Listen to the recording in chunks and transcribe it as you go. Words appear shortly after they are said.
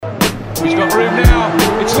He's got room now.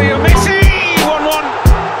 It's Lionel Messi. 1-1.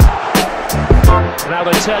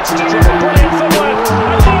 Ronaldo turns to dribble. Brilliant footwork.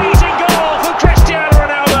 Amazing goal for Cristiano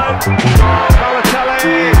Ronaldo.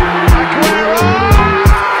 Balotelli. Aguero.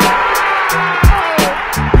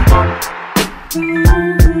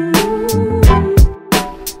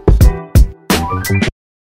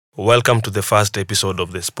 Welcome to the first episode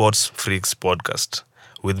of the Sports Freaks podcast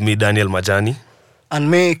with me, Daniel Majani.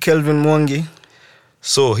 And me, Kelvin Mwangi.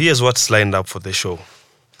 So here's what's lined up for the show.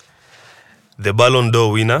 The Ballon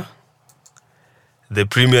d'Or winner, the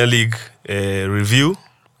Premier League review,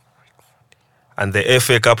 and the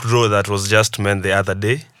FA Cup draw that was just meant the other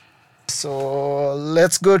day. So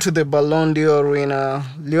let's go to the Ballon d'Or winner,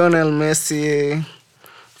 Lionel Messi,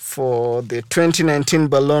 for the 2019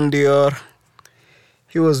 Ballon d'Or.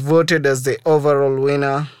 He was voted as the overall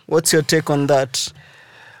winner. What's your take on that?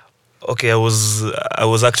 Okay, I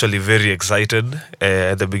was actually very excited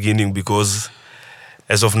at the beginning because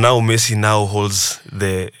as of now, Messi now holds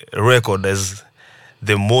the record as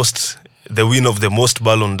the win of the most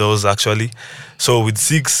Ballon d'Ors actually. So with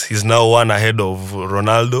 6, he's now one ahead of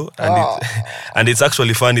Ronaldo, and it's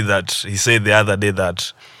actually funny that he said the other day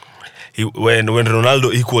that when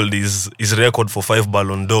Ronaldo equaled his record for 5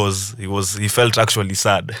 Ballon d'Ors, he felt actually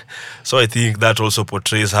sad. So I think that also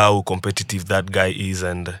portrays how competitive that guy is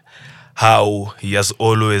and how he has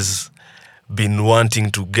always been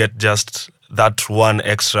wanting to get just that one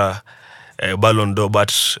extra Ballon d'Or.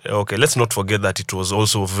 But okay, let's not forget that it was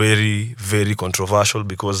also very, very controversial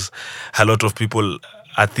because a lot of people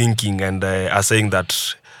are thinking and are saying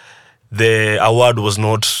that the award was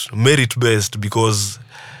not merit-based because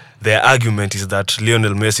their argument is that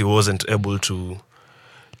Lionel Messi wasn't able to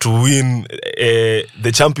win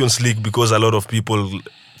the Champions League because a lot of people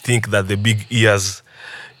think that the big ears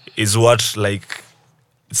is what like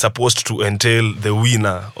supposed to entail the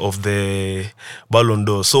winner of the Ballon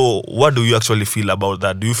d'Or. So what do you actually feel about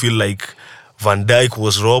that? Do you feel like Van Dijk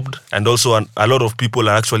was robbed? And also a lot of people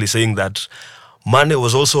are actually saying that Mane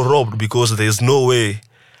was also robbed because there's no way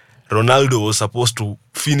Ronaldo was supposed to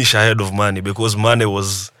finish ahead of Mane because Mane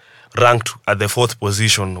was ranked at the 4th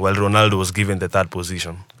position while Ronaldo was given the 3rd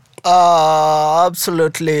position. Absolutely.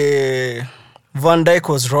 Van Dijk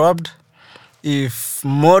was robbed. If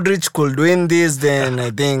Modric could win this, then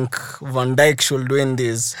I think Van Dijk should win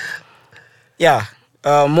this. Yeah,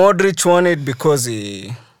 Modric won it because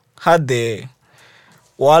he had the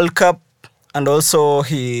World Cup and also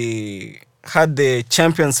he had the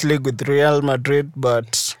Champions League with Real Madrid,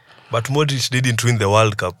 but Modric didn't win the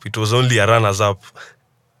World Cup. It was only a runners-up.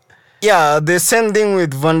 Yeah, the same thing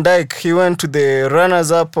with Van Dijk. He went to the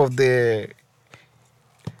runners-up of the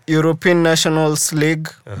European Nations League,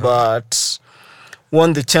 but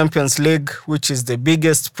won the Champions League, which is the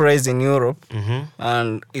biggest prize in Europe. Mm-hmm.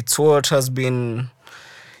 And it's what has been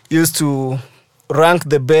used to rank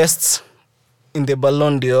the best in the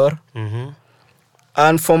Ballon d'Or. Mm-hmm.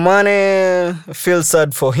 And for Mane, I feel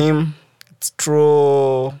sad for him. It's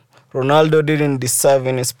true, Ronaldo didn't deserve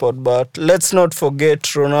any spot, but let's not forget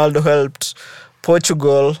Ronaldo helped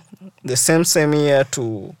Portugal the same year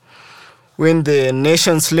to win the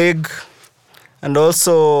Nations League and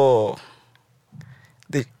also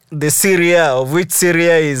the Serie A, of which Serie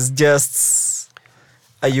A is just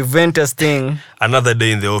a Juventus thing. Another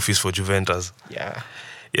day in the office for Juventus. Yeah.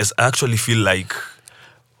 Yes, I actually feel like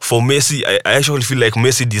for Messi, I actually feel like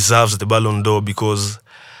Messi deserves the Ballon d'Or because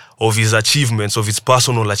of his achievements, of his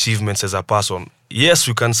personal achievements as a person. Yes,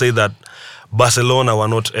 we can say that Barcelona were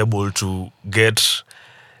not able to get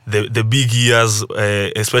the big years,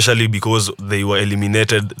 especially because they were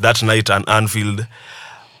eliminated that night at Anfield.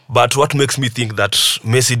 But what makes me think that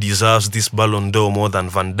Messi deserves this Ballon d'Or more than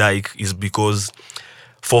Van Dijk is because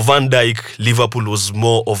for Van Dijk, Liverpool was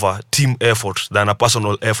more of a team effort than a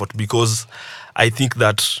personal effort because I think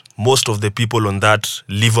that most of the people on that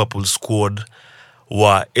Liverpool squad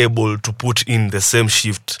were able to put in the same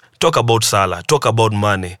shift. Talk about Salah, talk about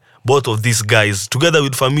Mane. Both of these guys, together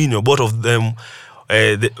with Firmino, both of them,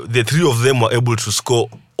 the 3 of them were able to score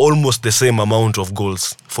almost the same amount of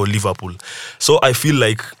goals for Liverpool. So I feel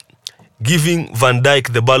like giving Van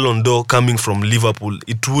Dijk the Ballon d'Or coming from Liverpool,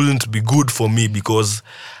 it wouldn't be good for me because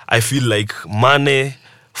I feel like Mane,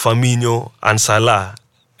 Firmino and Salah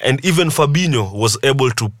and even Fabinho was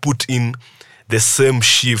able to put in the same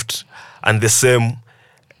shift and the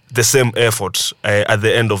same effort at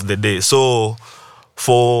the end of the day. So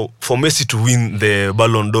for Messi to win the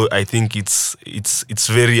Ballon d'Or, I think it's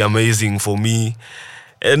very amazing for me.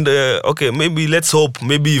 And okay, maybe let's hope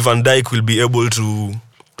maybe Van Dijk will be able to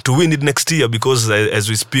win it next year because as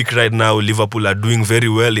we speak right now, Liverpool are doing very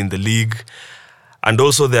well in the league. And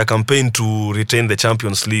also their campaign to retain the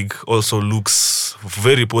Champions League also looks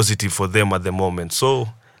very positive for them at the moment. So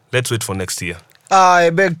let's wait for next year. I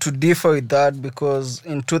beg to differ with that because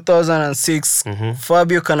in 2006,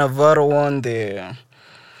 Fabio Cannavaro won the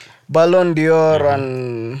Ballon d'Or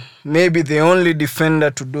and maybe the only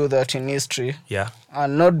defender to do that in history. Yeah.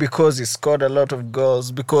 And not because he scored a lot of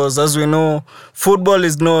goals, because as we know, football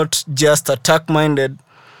is not just attack-minded.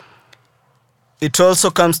 It also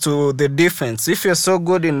comes to the defense. If you're so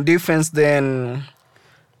good in defense, then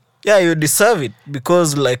yeah, you deserve it,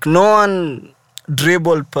 because like no one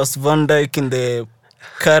dribbled past Van Dijk in the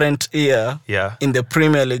current year in the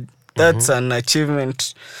Premier League. That's an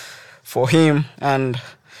achievement for him. And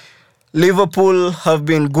Liverpool have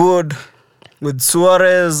been good with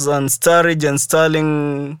Suarez and Sturridge and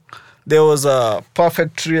Sterling. There was a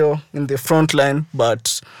perfect trio in the front line,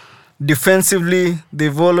 but defensively,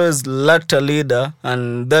 they've always lacked a leader,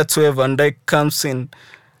 and that's where Van Dijk comes in.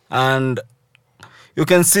 And you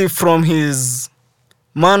can see from his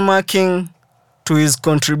man-marking to his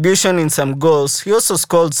contribution in some goals, he also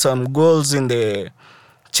scored some goals in the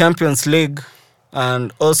Champions League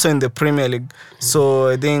and also in the Premier League. So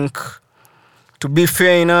I think, to be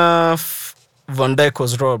fair enough, Van Dijk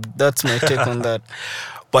was robbed. That's my take on that.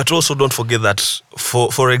 But also don't forget that,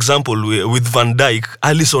 for example, with Van Dijk,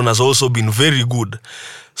 Alisson has also been very good.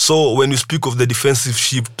 So when we speak of the defensive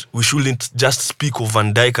shift, we shouldn't just speak of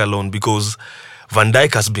Van Dijk alone, because Van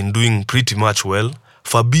Dijk has been doing pretty much well.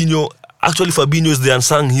 Fabinho is the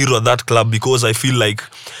unsung hero at that club, because I feel like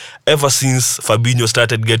ever since Fabinho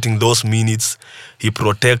started getting those minutes, he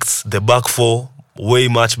protects the back four way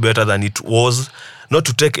much better than it was. Not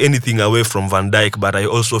to take anything away from Van Dijk, but I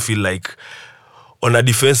also feel like on a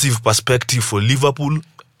defensive perspective for Liverpool,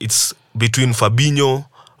 it's between Fabinho,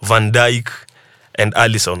 Van Dijk, and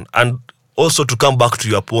Alisson. And also, to come back to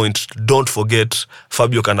your point, don't forget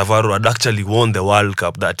Fabio Cannavaro had actually won the World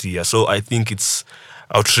Cup that year. So I think it's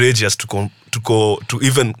outrageous to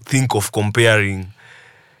even think of comparing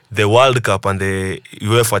the World Cup and the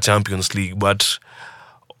UEFA Champions League. But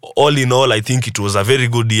all in all, I think it was a very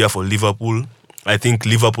good year for Liverpool. I think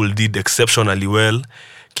Liverpool did exceptionally well,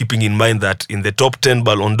 keeping in mind that in the top 10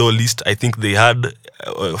 Ballon d'Or list, I think they had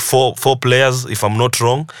four players, if I'm not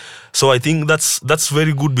wrong. So I think that's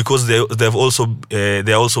very good, because they're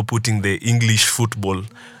also putting the English football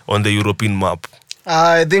on the European map.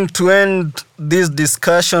 I think to end this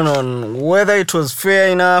discussion on whether it was fair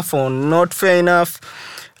enough or not fair enough,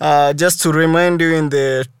 just to remind you, in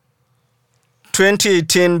the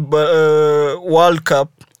 2018 World Cup,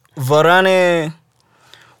 Varane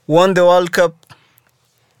won the World Cup.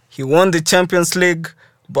 He won the Champions League,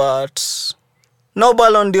 but no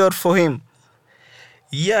Ballon d'Or for him.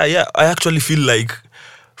 Yeah. I actually feel like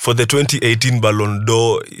for the 2018 Ballon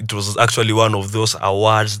d'Or, it was actually one of those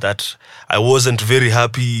awards that I wasn't very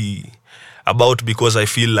happy about, because I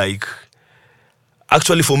feel like,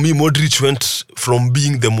 actually for me, Modric went from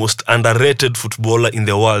being the most underrated footballer in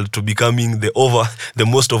the world to becoming the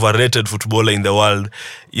most overrated footballer in the world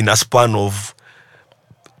in a span of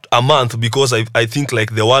a month, because I think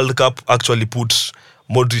like the World Cup actually put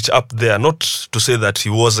Modric up there. Not to say that he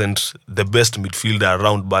wasn't the best midfielder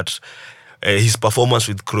around, but his performance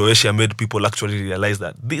with Croatia made people actually realize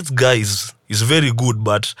that this guy is very good.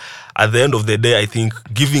 But at the end of the day, I think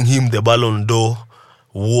giving him the Ballon d'Or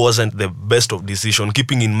wasn't the best of decision,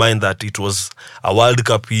 keeping in mind that it was a World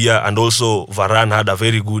Cup year, and also Varane had a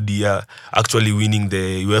very good year, actually winning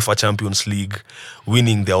the UEFA Champions League,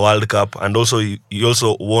 winning the World Cup, and also he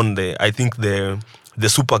also won the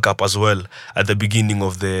Super Cup as well at the beginning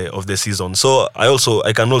of the season. So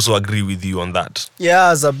I can also agree with you on that. Yeah,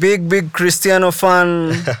 as a big Cristiano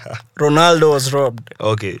fan, Ronaldo was robbed.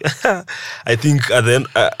 Okay, I think at the end,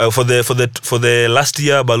 for the last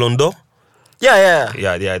year Ballon d'Or. Yeah.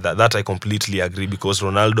 That I completely agree, because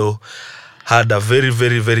Ronaldo had a very,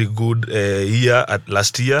 very, very good year at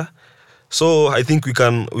last year. So I think we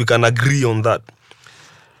can agree on that.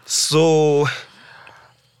 So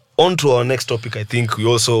on to our next topic, I think we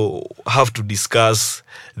also have to discuss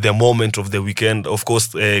the moment of the weekend. Of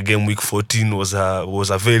course, game week 14 was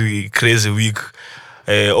a very crazy week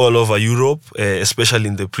all over Europe, especially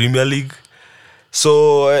in the Premier League.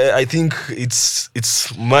 So I think it's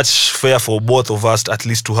much fair for both of us at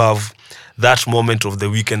least to have that moment of the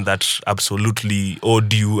weekend that absolutely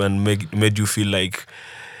awed you and made you feel like,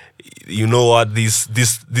 you know what, this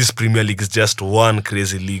Premier League is just one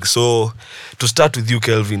crazy league. So to start with you,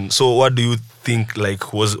 Kelvin, so what do you think,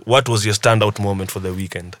 like, what was your standout moment for the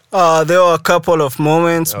weekend? There were a couple of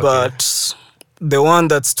moments, Okay. but the one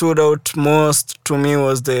that stood out most to me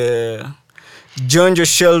was the Jonjo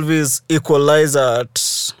Shelby's equalizer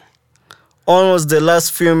at almost the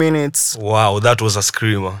last few minutes. Wow, that was a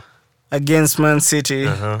screamer. Against Man City.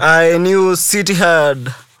 I knew City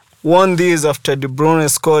had won this after De Bruyne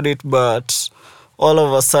scored it, but all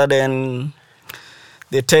of a sudden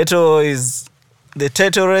the title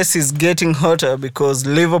race is getting hotter because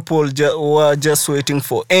Liverpool were just waiting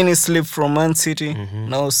for any slip from Man City.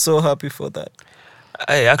 And I was so happy for that.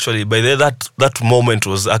 Actually, by that moment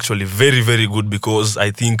was actually very, very good because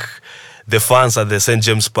I think the fans at the St.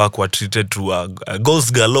 James Park were treated to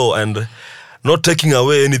goals galore and not taking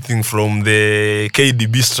away anything from the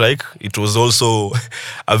KDB strike. It was also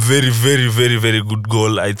a very, very, very, very good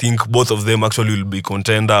goal. I think both of them actually will be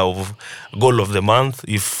contender of goal of the month,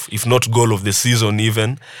 if not goal of the season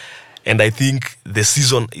even. And I think the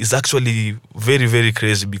season is actually very, very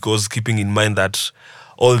crazy because keeping in mind that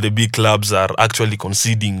all the big clubs are actually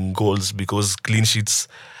conceding goals because clean sheets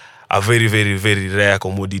are very, very, very rare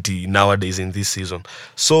commodity nowadays in this season.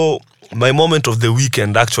 So my moment of the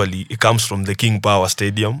weekend actually it comes from the King Power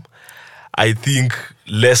Stadium. I think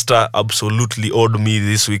Leicester absolutely owed me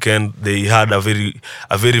this weekend. They had a very,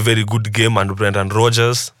 very good game, and Brendan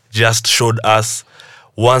Rodgers just showed us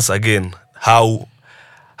once again how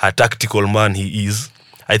a tactical man he is.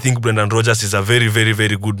 I think Brendan Rodgers is a very, very,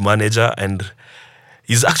 very good manager, and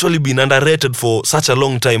he's actually been underrated for such a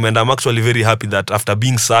long time, and I'm actually very happy that after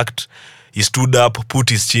being sacked, he stood up, put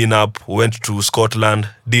his chin up, went to Scotland,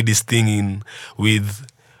 did his thing with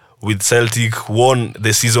Celtic, won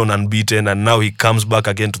the season unbeaten, and now he comes back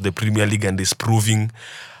again to the Premier League and is proving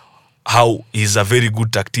how he's a very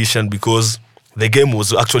good tactician because the game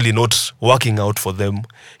was actually not working out for them.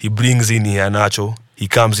 He brings in Iheanacho, he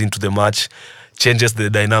comes into the match, changes the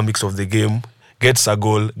dynamics of the game, gets a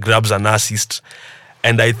goal, grabs an assist,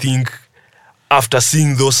 and I think after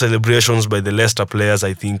seeing those celebrations by the Leicester players,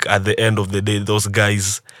 I think at the end of the day, those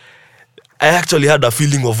guys, I actually had a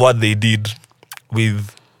feeling of what they did with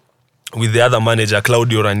the other manager,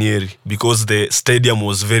 Claudio Ranieri, because the stadium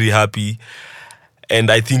was very happy. And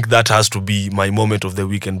I think that has to be my moment of the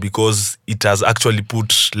weekend because it has actually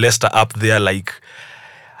put Leicester up there. Like,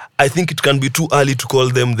 I think it can be too early to call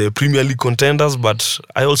them the Premier League contenders, but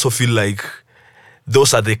I also feel like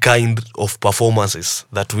those are the kind of performances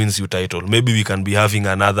that wins you title. Maybe we can be having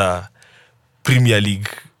another Premier League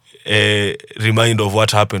reminder of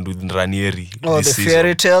what happened with Ranieri this season.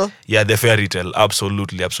 Fairy tale? Yeah, the fairy tale.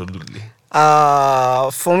 Absolutely.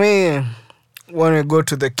 For me, when we go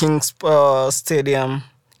to the King's Stadium,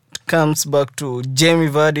 it comes back to Jamie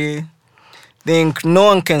Vardy. I think no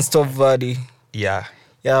one can stop Vardy. Yeah,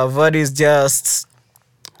 Vardy is just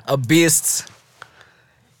a beast.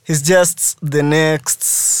 He's just the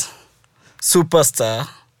next superstar,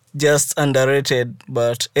 just underrated,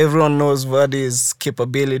 but everyone knows Vardy's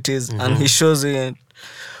capabilities and he shows it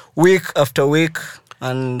week after week,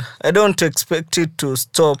 and I don't expect it to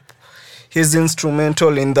stop. He's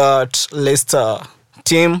instrumental in that Leicester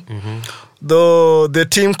team. Though the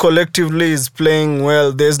team collectively is playing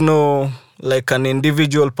well, there's no like an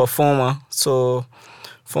individual performer. So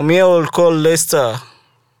for me, I will call Leicester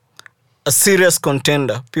a serious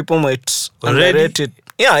contender. People might underrate it.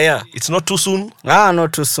 Yeah. It's not too soon.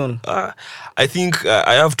 Not too soon. I think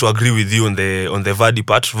I have to agree with you on the Vardy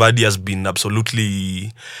part. Vardy has been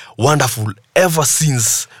absolutely wonderful ever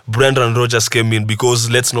since Brendan Rodgers came in, because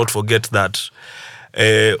let's not forget that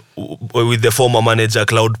with the former manager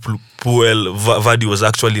Claude Puel, Vardy was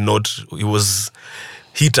actually not. He was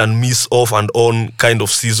hit and miss, off and on kind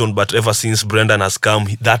of season, but ever since Brendan has come,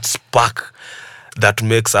 that spark that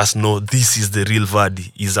makes us know this is the real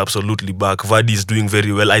Vardy is absolutely back. Vardy is doing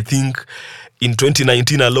very well. I think in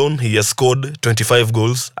 2019 alone, he has scored 25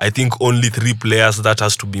 goals. I think only 3 players, that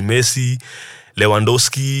has to be Messi,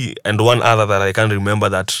 Lewandowski, and one other that I can't remember,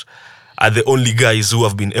 that are the only guys who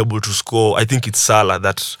have been able to score. I think it's Salah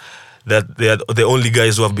that they are the only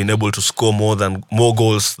guys who have been able to score more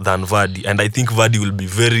goals than Vardy. And I think Vardy will be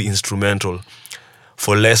very instrumental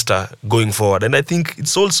for Leicester going forward. And I think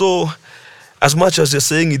it's also, as much as you're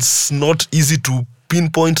saying it's not easy to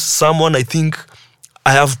pinpoint someone, I think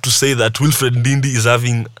I have to say that Wilfred Ndidi is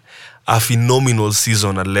having a phenomenal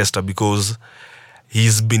season at Leicester, because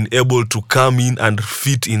he's been able to come in and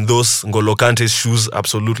fit in those N'Golo Kante's shoes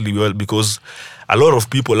absolutely well, because a lot of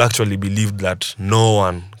people actually believed that no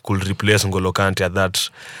one could replace N'Golo Kante at that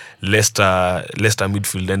Leicester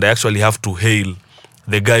midfield. And I actually have to hail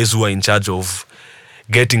the guys who are in charge of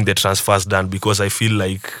getting the transfers done, because I feel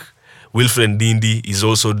like Wilfred Ndidi is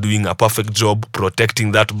also doing a perfect job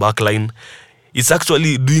protecting that backline. It's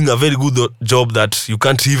actually doing a very good job that you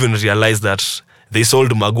can't even realize that they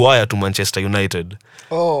sold Maguire to Manchester United.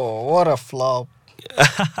 Oh, what a flop.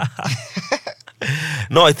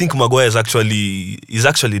 No, I think Maguire is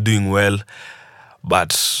actually doing well,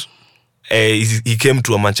 but he came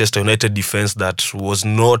to a Manchester United defense that was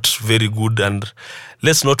not very good, and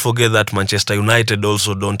let's not forget that Manchester United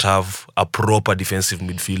also don't have a proper defensive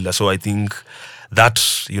midfielder. So I think that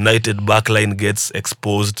United backline gets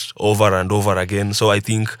exposed over and over again. So I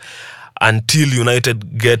think until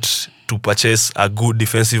United get to purchase a good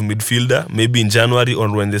defensive midfielder, maybe in January or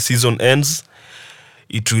when the season ends,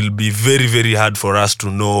 it will be very, very hard for us to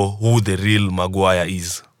know who the real Maguire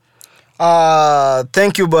is.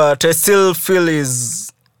 Thank you, but I still feel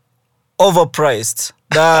he's overpriced.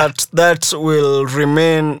 That will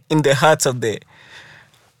remain in the hearts of the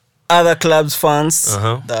other clubs' fans,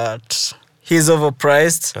 that he's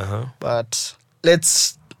overpriced. But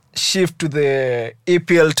let's shift to the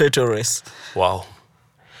EPL title race. Wow.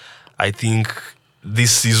 I think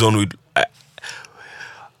this season will...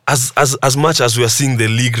 As much as we are seeing the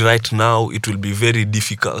league right now, it will be very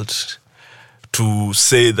difficult to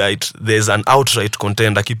say that there's an outright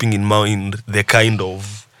contender, keeping in mind the kind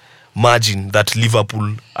of margin that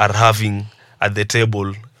Liverpool are having at the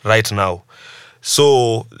table right now.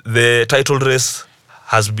 So the title race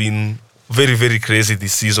has been very, very crazy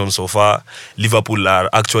this season so far. Liverpool are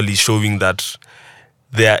actually showing that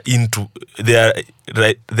they are in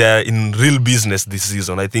real business this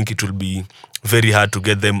season. I think it will be very hard to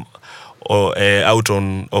get them out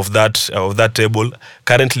of that table.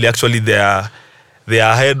 Currently, actually, they are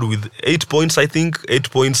ahead with 8 points. I think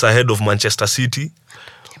 8 points ahead of Manchester City,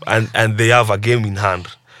 and they have a game in hand.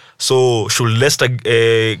 So should Leicester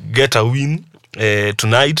get a win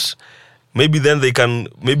tonight, maybe then they can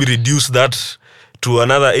maybe reduce that to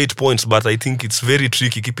another 8 points. But I think it's very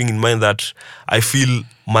tricky, keeping in mind that I feel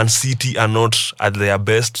Man City are not at their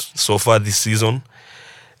best so far this season.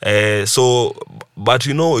 But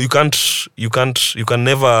you can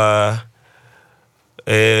never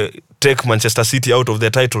take Manchester City out of the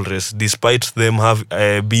title race, despite them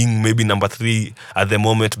being maybe number 3 at the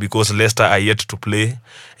moment, because Leicester are yet to play,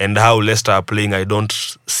 and how Leicester are playing, I don't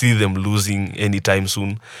see them losing anytime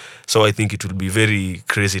soon. So I think it will be very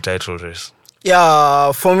crazy title race.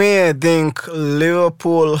 Yeah, for me, I think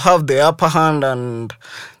Liverpool have the upper hand and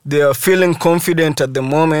they are feeling confident at the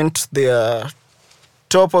moment. They are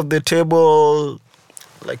top of the table,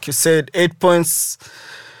 like you said, 8 points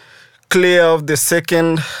clear of the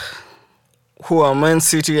second, who are Man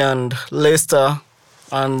City and Leicester,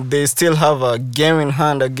 and they still have a game in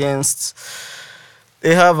hand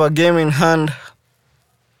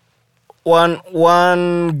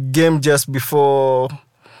one game just before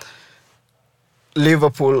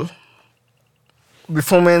Liverpool,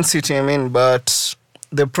 before Man City, but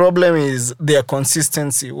the problem is their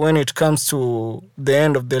consistency when it comes to the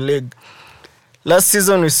end of the league. Last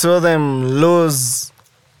season, we saw them lose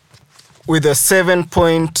with a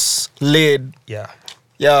 7-point lead. Yeah,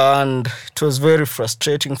 and it was very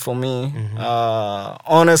frustrating for me.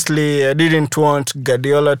 Honestly, I didn't want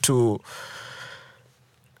Guardiola to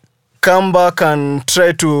come back and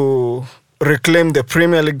try to reclaim the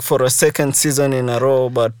Premier League for a second season in a row,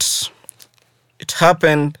 but it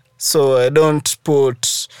happened. So I don't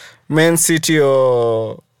put Man City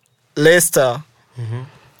or Leicester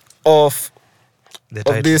off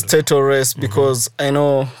this title race, because I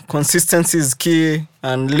know consistency is key,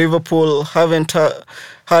 and Liverpool haven't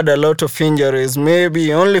had a lot of injuries,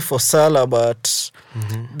 maybe only for Salah, but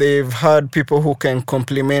they've had people who can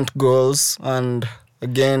complement goals. And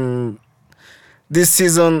again, this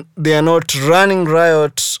season they are not running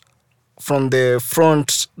riot from the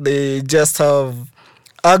front. They just have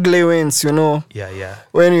ugly wins,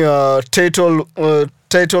 When you are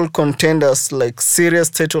title contenders, like serious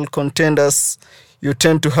title contenders, you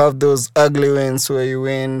tend to have those ugly wins where you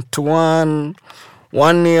win 2-1,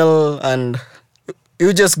 1-0, and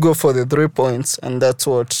you just go for the 3 points, and that's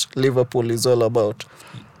what Liverpool is all about.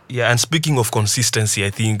 Yeah, and speaking of consistency,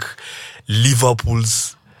 I think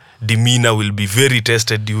Liverpool's demeanor will be very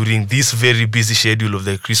tested during this very busy schedule of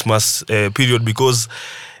the Christmas period, because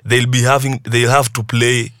they'll have to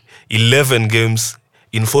play 11 games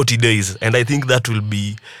in 40 days, and I think that will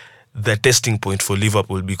be the testing point for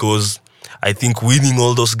Liverpool, because I think winning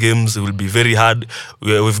all those games will be very hard.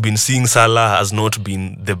 We've been seeing Salah has not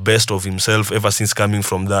been the best of himself ever since coming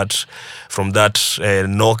from that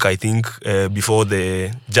knock. I think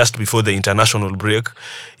just before the international break,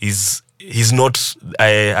 he's not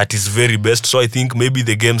at his very best. So I think maybe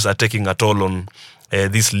the games are taking a toll on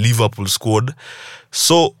this Liverpool squad.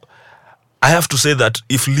 So I have to say that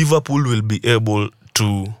if Liverpool will be able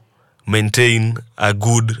to maintain a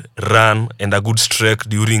good run and a good streak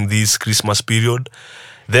during this Christmas period,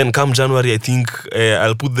 then come January, I think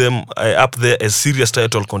I'll put them up there as serious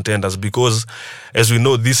title contenders, because as we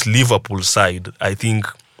know, this Liverpool side, I think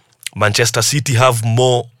Manchester City have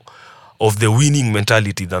more of the winning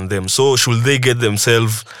mentality than them. So should they get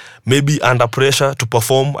themselves maybe under pressure to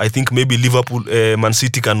perform, I think maybe Liverpool, Man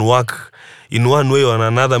City can work in one way or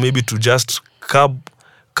another, maybe to just curb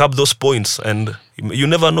those points. And you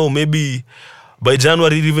never know, maybe by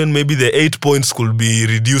January even maybe the 8 points could be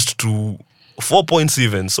reduced to 4 points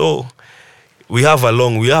even. So we have a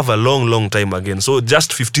long time again. So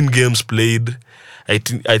just 15 games played. I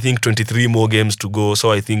think 23 more games to go.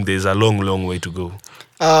 So I think there's a long way to go.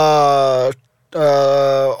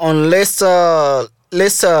 On Leicester,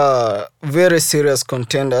 very serious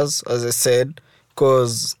contenders, as I said,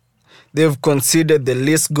 because they've conceded the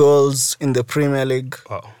least goals in the Premier League.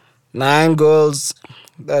 Wow. 9 goals.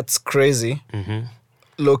 That's crazy. Mm-hmm.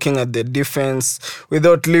 Looking at the defense,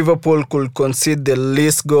 without Liverpool could concede the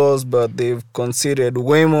least goals, but they've conceded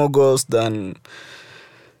way more goals than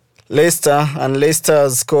Leicester, and Leicester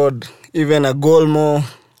has scored even a goal more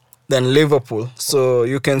than Liverpool. So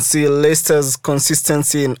you can see Leicester's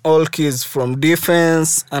consistency in all keys, from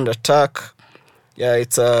defense and attack. Yeah,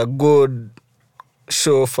 it's a good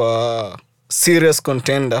show for a serious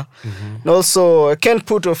contender. Mm-hmm. And also, I can't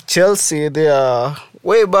put off Chelsea. They are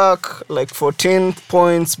way back, like 14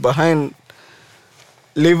 points behind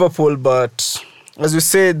Liverpool. But as you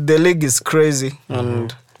said, the league is crazy,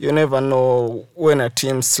 and you never know when a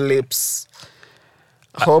team slips.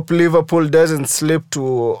 Hope Liverpool doesn't slip to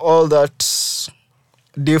all that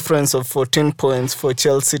difference of 14 points for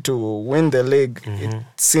Chelsea to win the league. Mm-hmm. It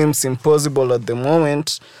seems impossible at the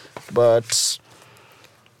moment, but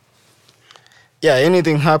yeah,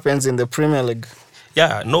 anything happens in the Premier League.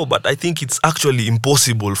 Yeah, no, but I think it's actually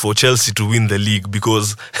impossible for Chelsea to win the league,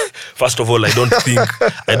 because first of all, I don't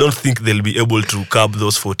think they'll be able to curb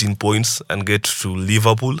those 14 points and get to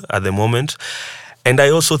Liverpool at the moment. And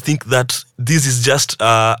I also think that this is just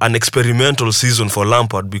an experimental season for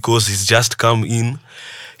Lampard, because he's just come in,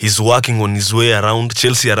 he's working on his way around.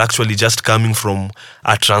 Chelsea are actually just coming from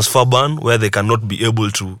a transfer ban where they cannot be able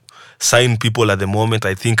to sign people at the moment,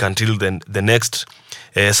 I think, until the next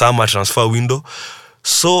summer transfer window.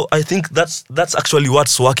 So I think that's actually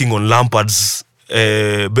what's working on Lampard's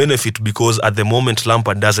benefit, because at the moment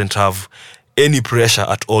Lampard doesn't have any pressure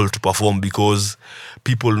at all to perform, because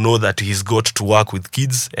people know that he's got to work with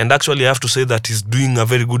kids. And actually I have to say that he's doing a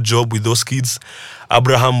very good job with those kids.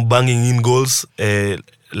 Abraham banging in goals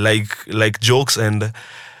like jokes, and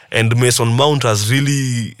Mason Mount has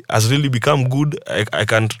really become good. I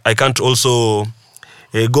can't also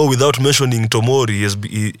go without mentioning Tomori.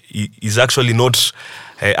 He's actually not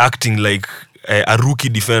acting like a rookie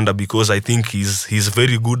defender, because I think he's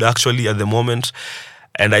very good actually at the moment.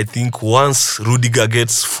 And I think once Rudiger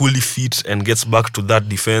gets fully fit and gets back to that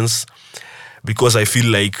defense, because I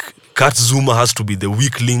feel like Kat Zuma has to be the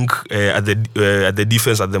weak link at the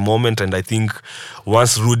defense at the moment, and I think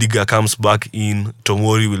once Rudiger comes back in,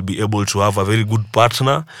 Tomori will be able to have a very good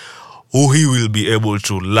partner who he will be able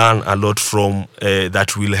to learn a lot from,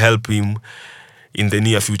 that will help him in the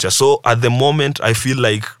near future. So at the moment, I feel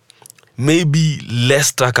like maybe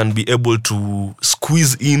Leicester can be able to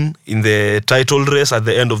squeeze in the title race at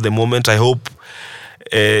the end of the moment. I hope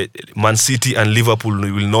Man City and Liverpool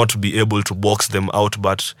will not be able to box them out.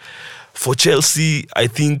 But for Chelsea, I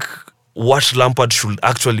think what Lampard should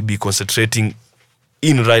actually be concentrating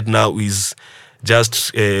in right now is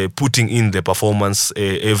just putting in the performance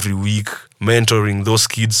every week, mentoring those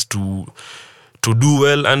kids to do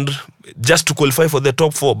well and just to qualify for the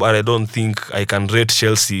top 4. But I don't think I can rate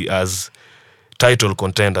Chelsea as title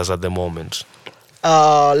contenders at the moment.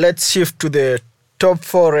 Let's shift to the top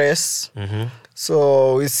 4 race. Mm-hmm.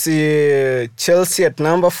 So we see Chelsea at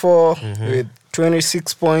number 4 with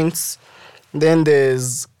 26 points. Then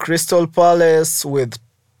there's Crystal Palace with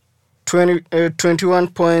 21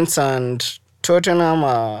 points, and Tottenham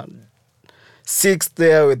are 6th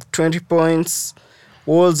there with 20 points.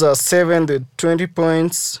 Wolves are 7th with 20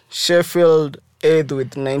 points. Sheffield 8th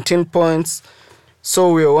with 19 points.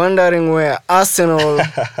 So we're wondering where Arsenal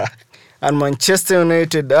and Manchester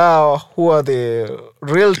United are, who are the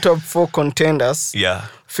real top 4 contenders. Yeah.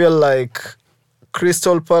 Feel like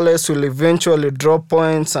Crystal Palace will eventually drop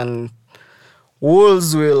points, and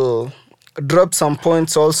Wolves will drop some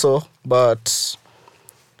points also. But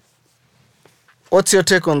what's your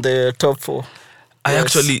take on the top 4? I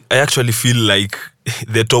actually feel like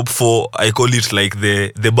the top 4, I call it like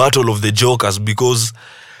the battle of the jokers, because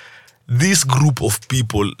this group of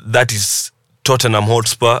people, that is Tottenham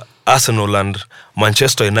Hotspur, Arsenal and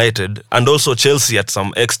Manchester United, and also Chelsea at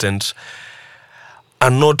some extent, are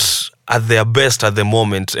not at their best at the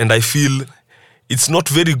moment, and I feel it's not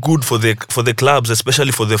very good for the clubs,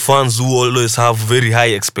 especially for the fans who always have very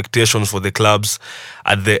high expectations for the clubs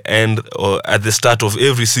at the end or at the start of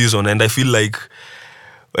every season. And I feel like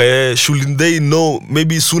shouldn't they know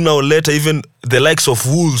maybe sooner or later even the likes of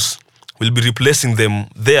Wolves will be replacing them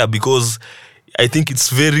there, because I think it's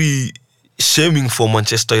very shaming for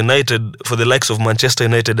Manchester United, for the likes of Manchester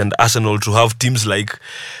United and Arsenal, to have teams like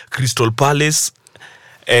Crystal Palace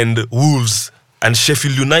and Wolves and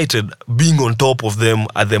Sheffield United being on top of them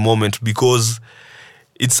at the moment, because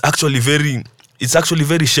it's actually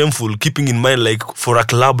very shameful, keeping in mind, like, for a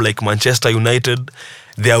club like Manchester United,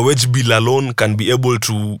 their wage bill alone can be able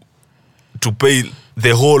to pay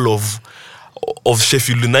the whole of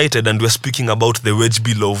Sheffield United, and we're speaking about the wage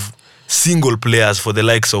bill of single players for the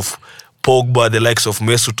likes of Pogba, the likes of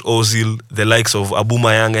Mesut Ozil, the likes of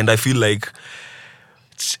Aubameyang. And I feel like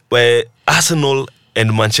Arsenal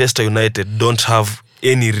and Manchester United don't have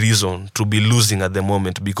any reason to be losing at the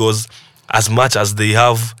moment, because as much as they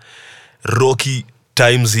have rocky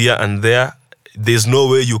times here and there's no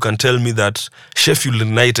way you can tell me that Sheffield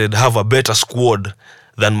United have a better squad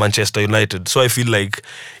than Manchester United. So I feel like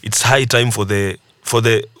it's high time for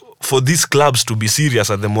these clubs to be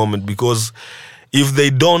serious at the moment, because if they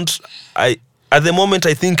don't, at the moment,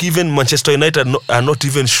 I think even Manchester United are not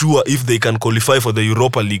even sure if they can qualify for the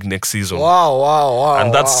Europa League next season. Wow.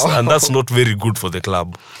 And that's not very good for the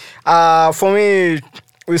club. For me,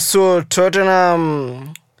 we saw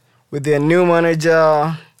Tottenham with their new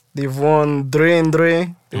manager. They've won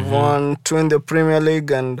 3-3. They've won 2 in the Premier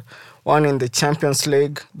League and 1 in the Champions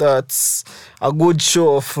League. That's a good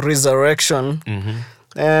show of resurrection.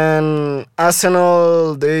 And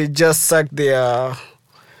Arsenal, they just sacked their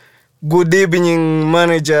good evening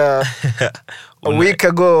manager a week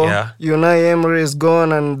ago. Yeah. Unai Emery is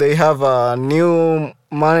gone, and they have a new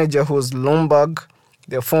manager who's Lombard,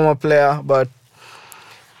 their former player. But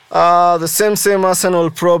the same Arsenal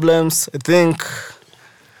problems. I think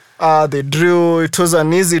they drew. It was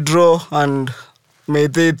an easy draw, and may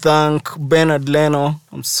they thank Bernard Leno.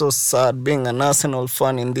 I'm so sad being an Arsenal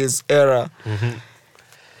fan in this era.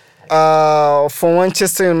 For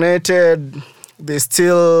Manchester United, they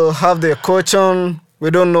still have their coach on.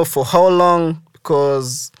 We don't know for how long,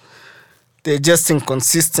 because they're just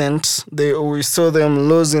inconsistent. We saw them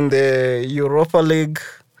lose in the Europa League,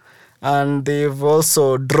 and they've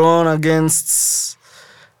also drawn against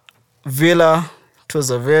Villa. It was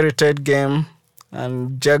a very tight game,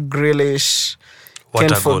 and Jack Grealish, What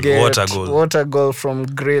can't a goal, forget. what a goal. What a goal from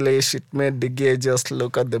Grealish. It made the gear just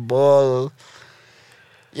look at the ball.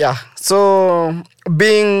 Yeah, so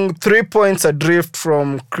being 3 points adrift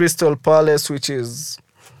from Crystal Palace, which is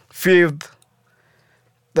 5th,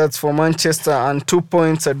 that's for Manchester, and 2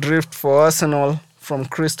 points adrift for Arsenal from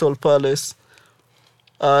Crystal Palace.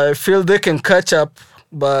 I feel they can catch up,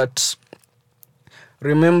 but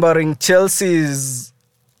remembering Chelsea is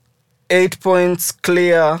 8 points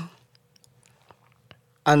clear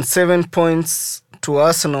and 7 points to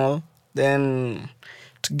Arsenal, then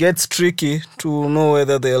it gets tricky to know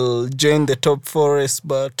whether they'll join the top 4 race,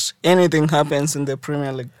 but anything happens in the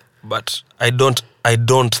Premier League. But I don't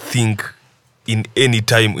think in any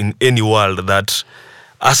time in any world that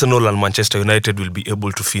Arsenal and Manchester United will be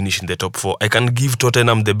able to finish in the top 4. I can give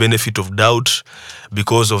Tottenham the benefit of doubt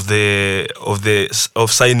because of signing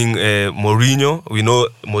Mourinho. We know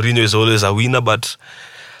Mourinho is always a winner, but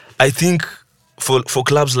I think for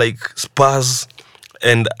clubs like Spurs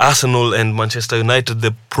and Arsenal and Manchester United,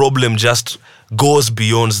 the problem just goes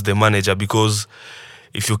beyond the manager, because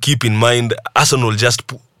if you keep in mind, Arsenal just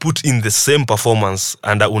put in the same performance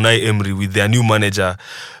under Unai Emery with their new manager,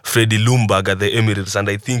 Freddie Ljungberg, at the Emirates, and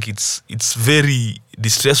I think it's very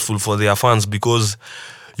distressful for their fans, because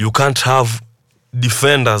you can't have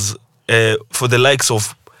defenders for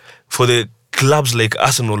the clubs like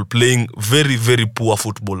Arsenal playing very, very poor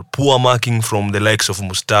football, poor marking from the likes of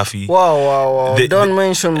Mustafi. Wow. Don't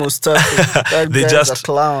mention Mustafi. That guy's a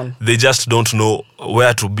clown. They just don't know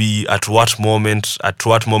where to be, at what moment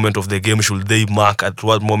of the game should they mark, at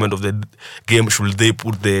what moment of the game should they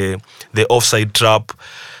put the offside trap.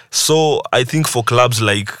 So I think for clubs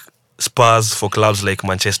like Spurs, for clubs like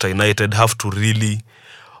Manchester United, have to really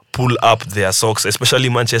pull up their socks, especially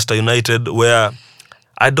Manchester United, where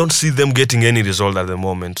I don't see them getting any result at the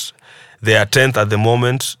moment. They are 10th at the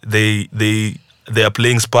moment. They are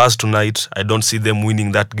playing Spurs tonight. I don't see them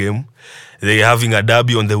winning that game. They're having a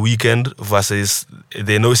derby on the weekend versus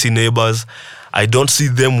the noisy neighbors. I don't see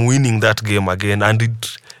them winning that game again. And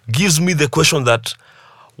it gives me the question that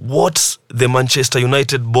what's the Manchester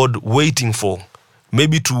United board waiting for?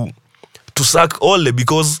 Maybe to to sack Ole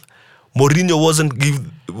because Mourinho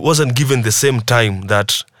wasn't given the same time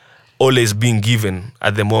that Ole is being given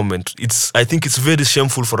at the moment. I think it's very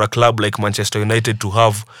shameful for a club like Manchester United to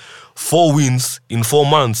have 4 wins in 4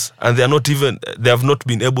 months and they have not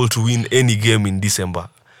been able to win any game in December.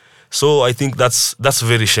 So I think that's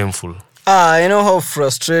very shameful. I know how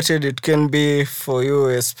frustrated it can be for you,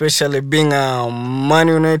 especially being a Man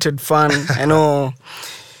United fan. I know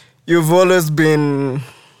you've always been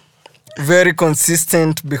very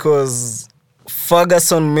consistent because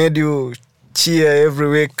Ferguson made you cheer every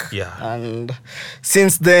week. Yeah. And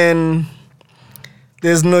since then,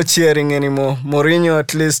 there's no cheering anymore. Mourinho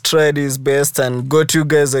at least tried his best and got you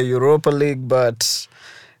guys a Europa League, but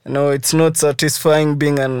it's not satisfying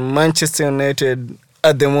being a Manchester United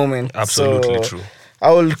at the moment. Absolutely true.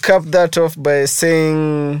 I will cap that off by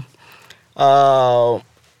saying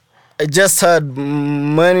I just heard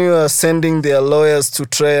Man U are sending their lawyers to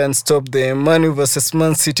try and stop the Man U versus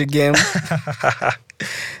Man City game.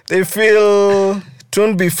 They feel it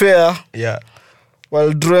won't be fair. Yeah.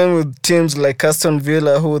 While drawing with teams like Aston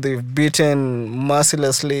Villa, who they've beaten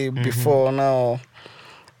mercilessly before now,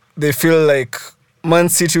 they feel like Man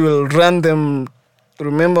City will run them.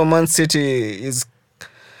 Remember, Man City is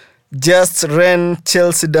just ran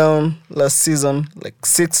Chelsea down last season, like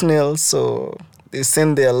 6-0. So they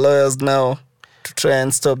send their lawyers now to try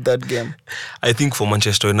and stop that game. I think for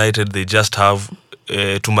Manchester United, they just have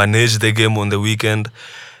to manage the game on the weekend.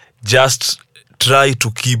 Just try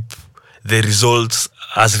to keep the results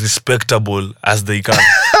as respectable as they can.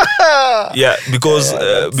 Yeah, because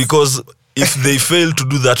if they fail to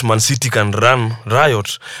do that, Man City can run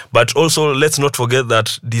riot. But also, let's not forget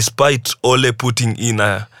that despite Ole putting in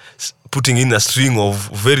a string of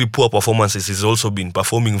very poor performances, he's also been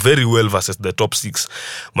performing very well versus the top 6.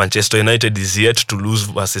 Manchester United is yet to lose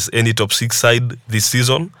versus any top 6 side this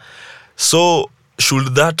season. So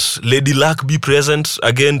should that Lady Luck be present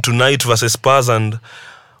again tonight versus Spurs and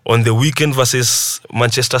on the weekend versus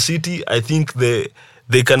Manchester City? I think they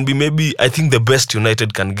can be I think the best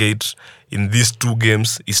United can get in these 2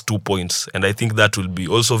 games is 2 points. And I think that will be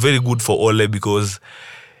also very good for Ole because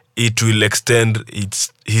it will extend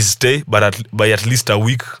his stay by at least a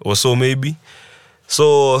week or so maybe.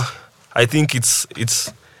 So I think it's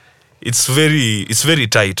very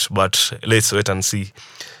tight, but let's wait and see.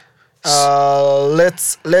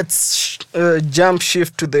 Let's jump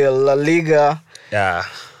shift to the La Liga. Yeah.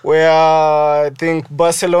 Where I think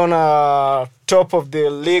Barcelona top of the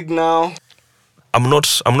league now. I'm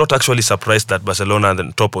not actually surprised that Barcelona are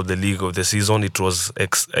the top of the league of the season. It was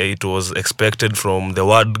expected from the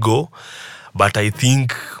word go, but I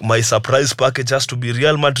think my surprise package has to be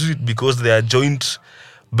Real Madrid because they are joint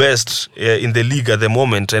best in the league at the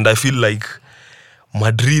moment, and I feel like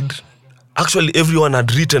Madrid. Actually, everyone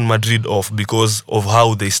had written Madrid off because of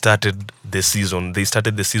how they started the season. They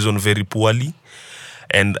started the season very poorly,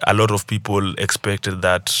 and a lot of people expected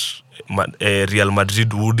that Real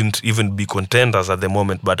Madrid wouldn't even be contenders at the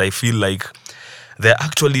moment. But I feel like they're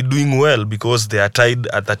actually doing well because they are tied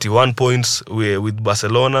at 31 points with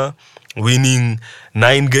Barcelona, winning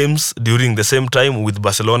 9 games during the same time, with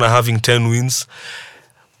Barcelona having 10 wins.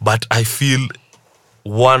 But I feel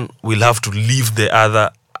one will have to leave the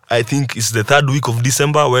other. I think it's the 3rd week of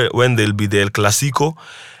December when there'll be the El Clasico,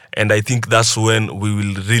 and I think that's when we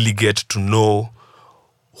will really get to know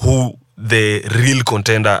who the real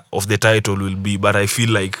contender of the title will be. But I feel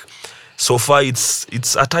like so far it's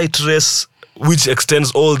a tight race which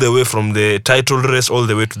extends all the way from the title race all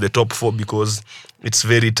the way to the top 4 because it's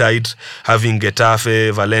very tight, having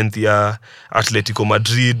Getafe, Valencia, Atletico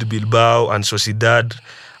Madrid, Bilbao and Sociedad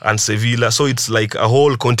and Sevilla. So it's like a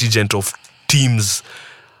whole contingent of teams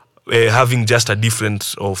having just a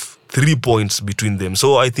difference of 3 points between them.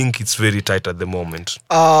 So I think it's very tight at the moment.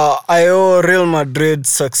 I owe Real Madrid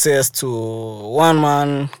success to one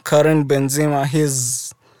man, Karim Benzema.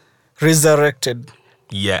 He's resurrected.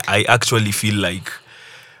 Yeah, I actually feel like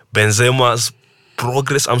Benzema's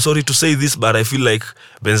progress, I'm sorry to say this, but I feel like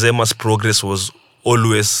Benzema's progress was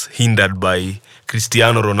always hindered by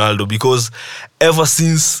Cristiano Ronaldo, because ever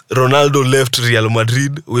since Ronaldo left Real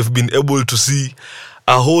Madrid, we've been able to see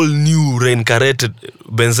a whole new reincarnated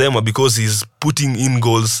Benzema because he's putting in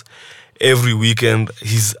goals every weekend.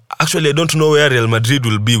 He's actually, I don't know where Real Madrid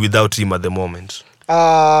will be without him at the moment.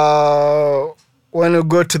 When you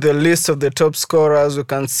go to the list of the top scorers, you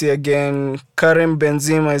can see again Karim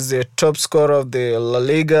Benzema is the top scorer of the La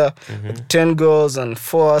Liga with 10 goals and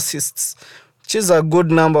 4 assists, which is a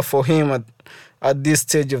good number for him at this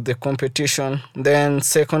stage of the competition. Then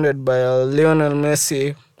seconded by Lionel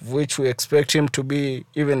Messi, which we expect him to be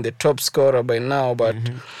even the top scorer by now, but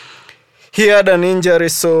he had an injury,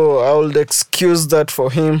 so I would excuse that for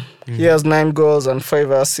him. He has 9 goals and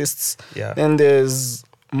 5 assists. Yeah. Then there's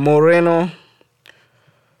Moreno,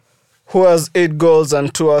 who has 8 goals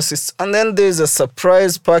and 2 assists. And then there's a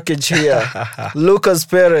surprise package here. Lucas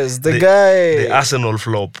Perez, the guy... The Arsenal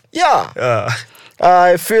flop. Yeah.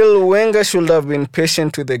 I feel Wenger should have been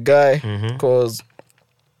patient with the guy because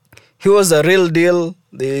he was a real deal.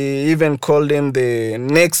 They even called him the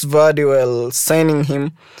next Vardy while signing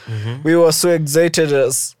him. We were so excited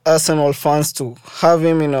as Arsenal fans to have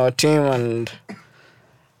him in our team, and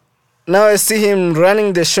now I see him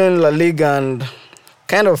running the show in La Liga and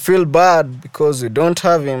kind of feel bad because we don't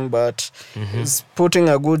have him, but he's putting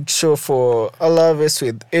a good show for Alaves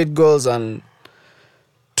with 8 goals and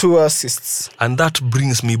 2 assists. And that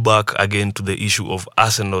brings me back again to the issue of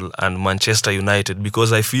Arsenal and Manchester United,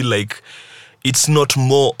 because I feel like it's not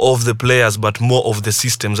more of the players but more of the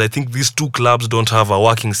systems. I think these two clubs don't have a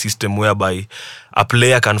working system whereby a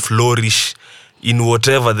player can flourish in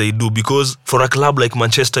whatever they do, because for a club like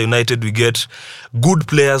Manchester United, we get good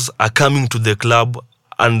players are coming to the club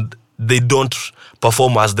and they don't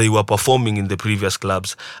perform as they were performing in the previous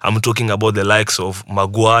clubs. I'm talking about the likes of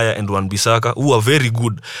Maguire and Wan-Bissaka, who are very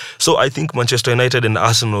good. So I think Manchester United and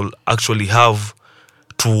Arsenal actually have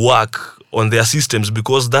to work on their systems,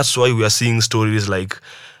 because that's why we are seeing stories like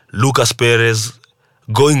Lucas Perez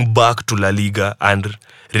going back to La Liga and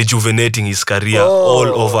rejuvenating his career all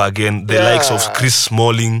over again. The likes of Chris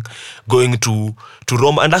Smalling going to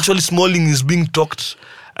Roma. And actually Smalling is being talked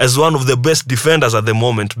as one of the best defenders at the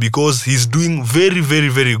moment, because he's doing very, very,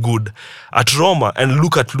 very good at Roma. And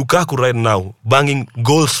look at Lukaku right now, banging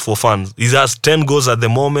goals for fans. He has 10 goals at the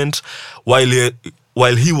moment, while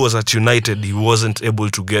he was at United, he wasn't able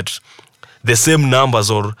to get the same numbers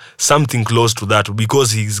or something close to that,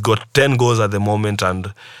 because he's got 10 goals at the moment,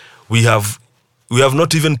 and we have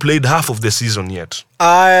not even played half of the season yet.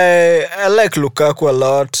 I like Lukaku a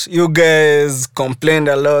lot. You guys complained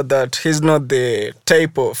a lot that he's not the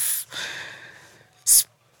type of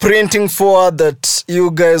sprinting forward that you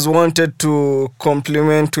guys wanted to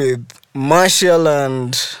complement with Martial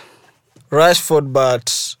and Rashford,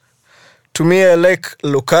 but to me, I like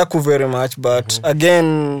Lukaku very much. But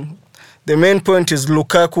again, the main point is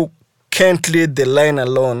Lukaku can't lead the line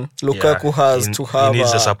alone. Lukaku has to have... He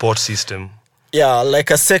needs a support system. Yeah,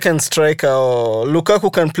 like a second striker. Or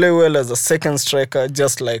Lukaku can play well as a second striker,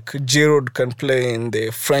 just like Giroud can play in the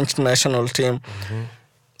French national team.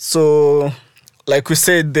 So, like we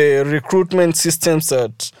said, the recruitment systems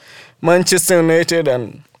at Manchester United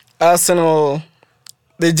and Arsenal,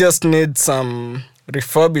 they just need some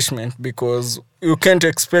refurbishment, because you can't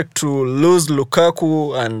expect to lose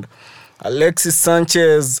Lukaku and Alexis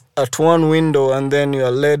Sanchez at one window, and then you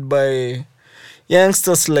are led by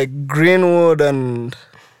youngsters like Greenwood and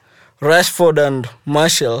Rashford and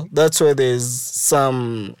Martial. That's why there's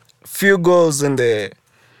some few goals in the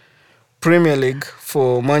Premier League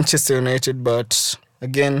for Manchester United, but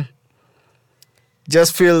again,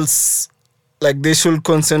 just feels like they should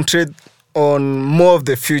concentrate on more of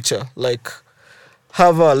the future, like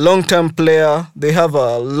have a long-term player. They have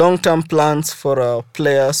a long-term plans for a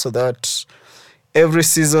player, so that every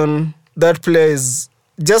season that player is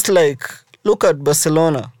just like, look at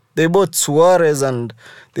Barcelona. They bought Suarez and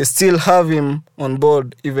they still have him on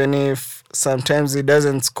board, even if sometimes he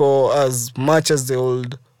doesn't score as much as they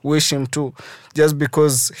would wish him to, just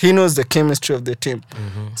because he knows the chemistry of the team.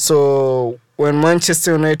 So when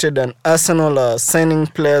Manchester United and Arsenal are signing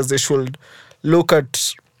players, they should look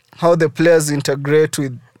at how the players integrate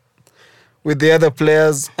with the other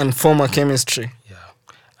players and form a chemistry. Yeah.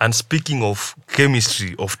 And speaking of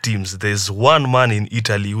chemistry of teams, there's one man in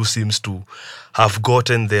Italy who seems to have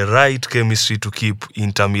gotten the right chemistry to keep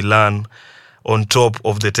Inter Milan on top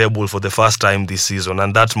of the table for the first time this season,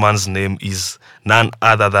 and that man's name is none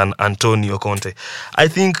other than Antonio Conte. I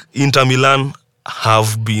think Inter Milan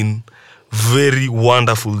have been very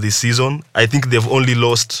wonderful this season. I think they've only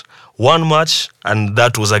lost one match, and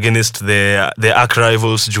that was against the arch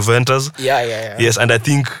rivals Juventus. Yeah. Yes, and I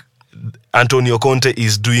think Antonio Conte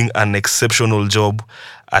is doing an exceptional job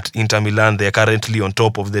at Inter Milan. They're currently on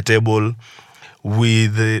top of the table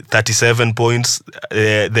with 37 points.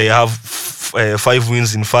 They have 5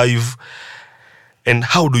 wins in 5. And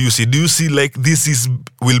how do you see? Do you see like this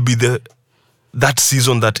will be that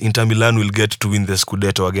season that Inter Milan will get to win the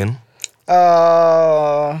Scudetto again?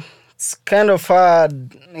 It's kind of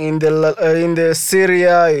hard. In the Serie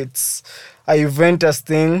A, it's a Juventus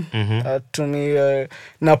thing. To me,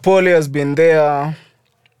 Napoli has been there.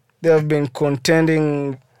 They have been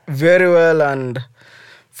contending very well, and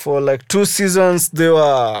for like 2 seasons they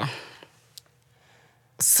were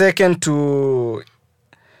second to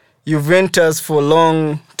Juventus for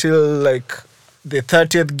long till like the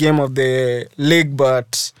 30th game of the league,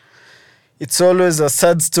 but it's always a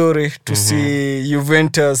sad story to see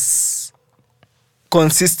Juventus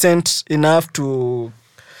consistent enough to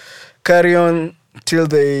carry on till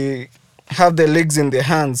they have the leagues in their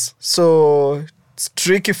hands. So it's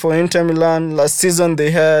tricky for Inter Milan. Last season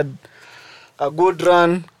they had a good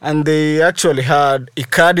run and they actually had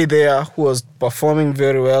Icardi there who was performing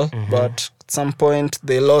very well, but at some point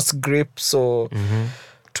they lost grip. So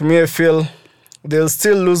to me, I feel they'll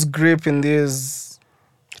still lose grip in this.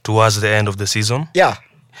 Towards the end of the season? Yeah.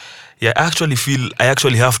 Yeah, I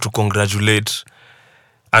actually have to congratulate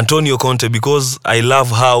Antonio Conte because I love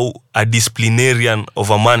how a disciplinarian of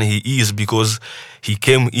a man he is, because he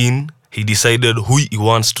came in, he decided who he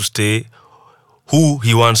wants to stay, who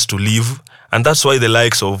he wants to leave, and that's why the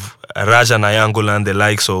likes of Raja Nayangola and the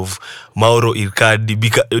likes of Mauro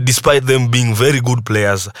Icardi, despite them being very good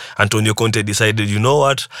players, Antonio Conte decided, you know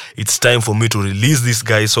what, it's time for me to release this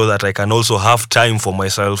guy so that I can also have time for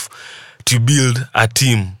myself to build a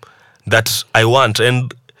team that I want.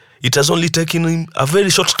 And it has only taken him a very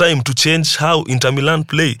short time to change how Inter Milan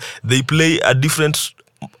play. They play a different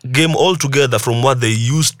game altogether from what they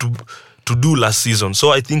used to do last season.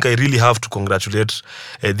 So I think I really have to congratulate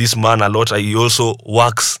this man a lot. He also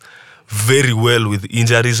works very well with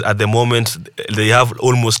injuries. At the moment, they have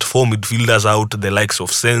almost 4 midfielders out, the likes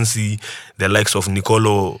of Sensi, the likes of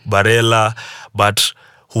Nicolo Barella, but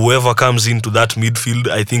whoever comes into that midfield,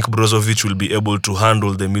 I think Brozovic will be able to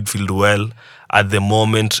handle the midfield well at the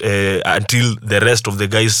moment until the rest of the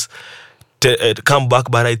guys come back.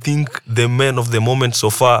 But I think the man of the moment so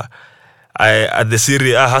far at the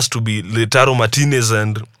Serie A has to be Lautaro Martinez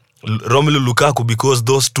and Romelu Lukaku, because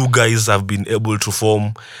those two guys have been able to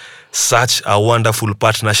form such a wonderful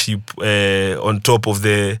partnership on top.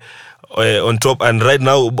 And right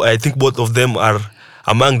now, I think both of them are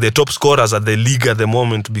among the top scorers at the league at the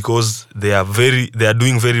moment, because they are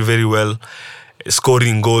doing very, very well,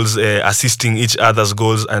 scoring goals, assisting each other's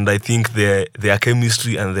goals, and I think their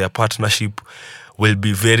chemistry and their partnership will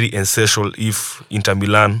be very essential if Inter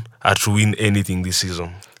Milan are to win anything this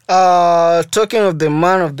season. Talking of the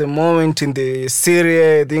man of the moment in the Serie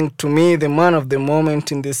A, I think to me the man of the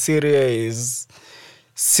moment in the Serie A is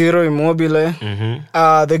Ciro Immobile.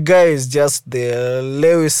 The guy is just the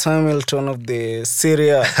Lewis Hamilton of the Serie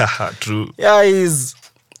A. True. Yeah, he's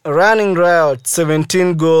running riot,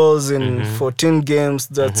 17 goals in 14 games.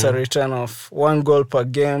 That's a return of 1 goal per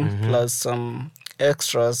game plus some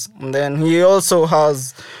extras. And then he also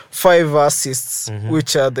has 5 assists,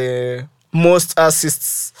 which are the most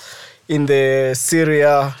assists in the Serie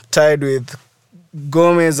A, tied with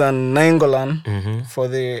Gomez and Nainggolan for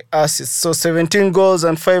the assists. So 17 goals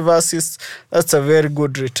and 5 assists, that's a very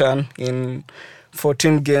good return in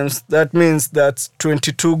 14 games. That means that's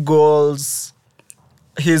 22 goals.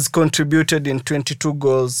 He's contributed in 22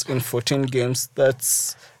 goals in 14 games.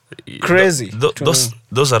 That's crazy.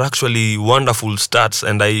 Those are actually wonderful stats,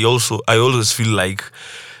 and I always feel like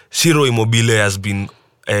Ciro Immobile has been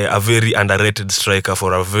a very underrated striker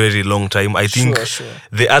for a very long time. I think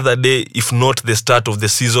the other day, if not the start of the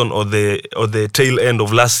season or the tail end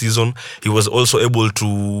of last season, he was also able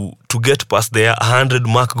to get past the 100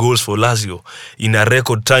 mark goals for Lazio in a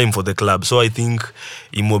record time for the club. So I think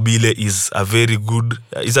Immobile is a very good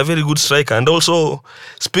striker. And also,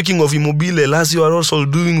 speaking of Immobile, Lazio are also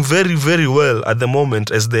doing very, very well at the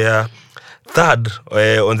moment as they are third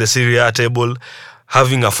on the Serie A table,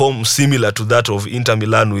 having a form similar to that of Inter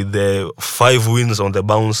Milan with the 5 wins on the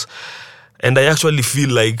bounce. And I actually feel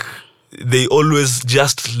like they always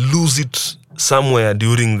just lose it somewhere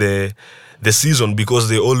during the season, because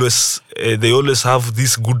they always have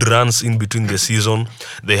these good runs in between the season.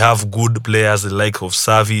 They have good players, the like of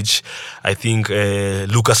Savic. I think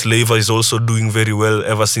Lucas Leiva is also doing very well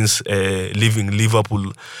ever since leaving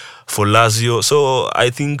Liverpool for Lazio. So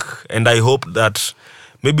I think, and I hope that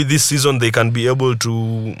maybe this season they can be able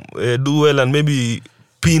to do well and maybe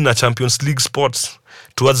pin a Champions League spot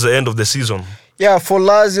towards the end of the season. Yeah, for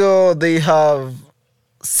Lazio, they have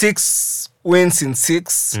 6 wins in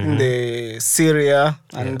 6 in the Serie A,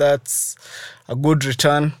 and that's a good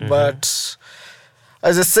return. But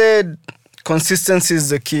as I said, consistency is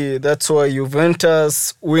the key. That's why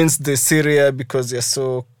Juventus wins the Serie A, because they're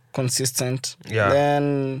so consistent. Yeah.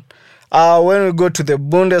 Then when we go to the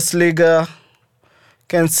Bundesliga,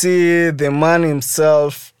 can see the man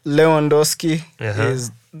himself, Lewandowski,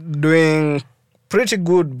 is doing pretty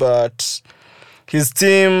good, but his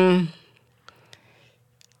team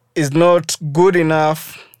is not good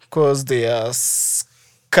enough because they are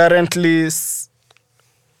currently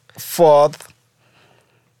fourth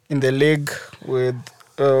in the league with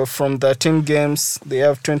from 13 games. They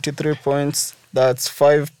have 23 points. That's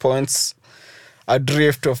 5 points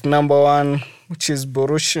adrift of number one, which is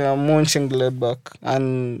Borussia Mönchengladbach.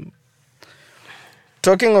 And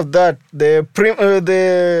talking of that, the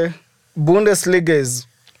Bundesliga is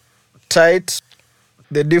tight.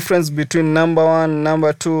 The difference between number one,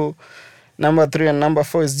 number two, number three, and number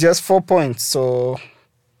four is just 4 points. So,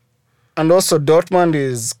 and also Dortmund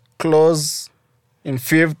is close in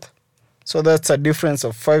fifth. So that's a difference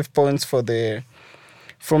of 5 points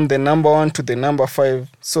from the number one to the number five.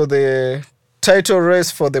 So the title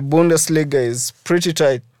race for the Bundesliga is pretty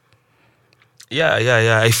tight.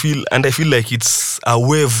 Yeah. I feel like it's a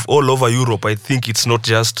wave all over Europe. I think it's not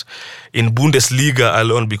just in Bundesliga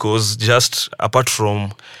alone, because just apart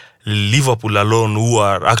from Liverpool alone, who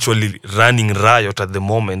are actually running riot at the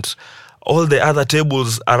moment, all the other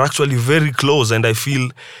tables are actually very close, and I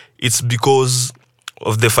feel it's because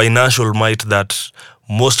of the financial might that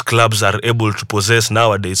most clubs are able to possess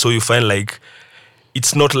nowadays. So you find like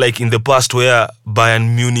it's not like in the past where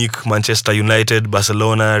Bayern Munich, Manchester United,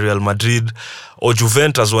 Barcelona, Real Madrid, or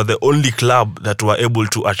Juventus were the only club that were able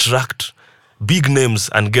to attract big names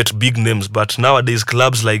and get big names. But nowadays,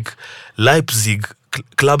 clubs like Leipzig,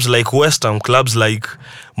 clubs like West Ham, clubs like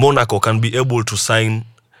Monaco can be able to sign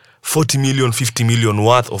 40 million, 50 million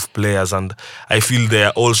worth of players. And I feel they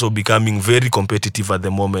are also becoming very competitive at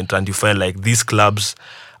the moment. And you find like these clubs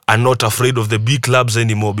are not afraid of the big clubs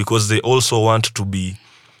anymore, because they also want to be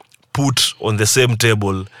put on the same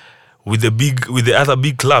table with the other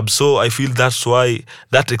big clubs. So I feel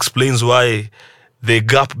that explains why the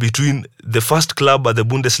gap between the first club at the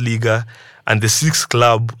Bundesliga and the sixth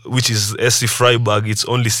club, which is SC Freiburg, it's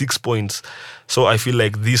only 6 points. So I feel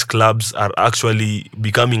like these clubs are actually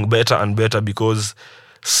becoming better and better, because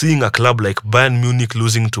seeing a club like Bayern Munich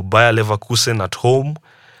losing to Bayer Leverkusen at home,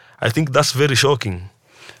 I think that's very shocking.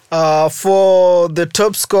 For the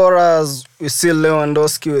top scorers, we see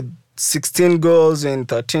Lewandowski with 16 goals in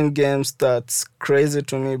 13 games. That's crazy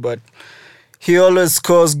to me, but he always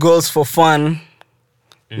scores goals for fun.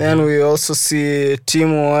 Mm-hmm. Then we also see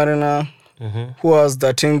Timo Werner, who has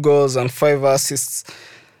 13 goals and 5 assists.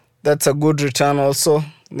 That's a good return also.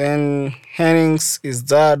 Then Hennings is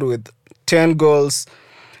third with 10 goals.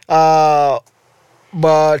 But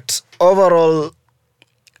overall,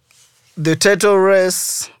 the title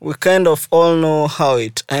race, we kind of all know how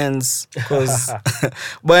it ends, because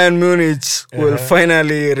Bayern Munich will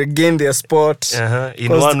finally regain their spot.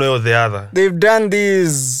 In one way or the other. They've done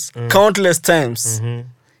these countless times.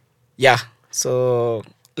 Yeah, so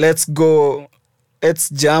let's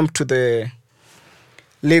jump to the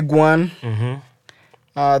League One.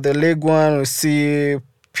 The League One, we see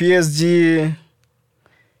PSG.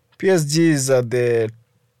 PSG is at the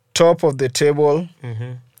top of the table.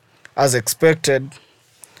 As expected.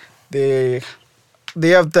 They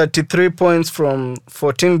have 33 points from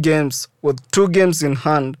 14 games with 2 games in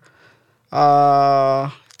hand.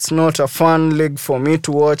 It's not a fun league for me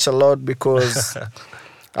to watch a lot, because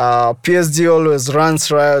PSG always runs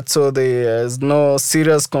riot, so there is no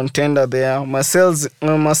serious contender there.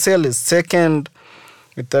 Marseille is second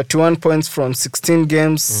with 31 points from 16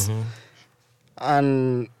 games.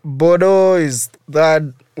 And Bordeaux is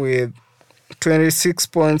third with 26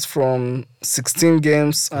 points from 16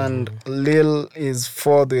 games, and Lille is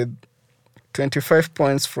fourth with 25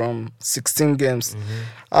 points from 16 games.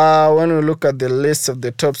 When we look at the list of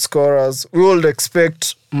the top scorers, we would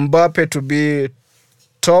expect Mbappe to be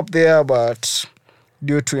top there, but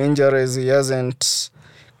due to injuries, he hasn't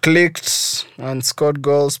clicked and scored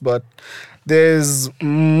goals. But there's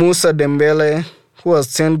Moussa Dembele, who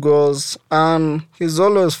has 10 goals, and he's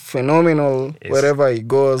always phenomenal wherever he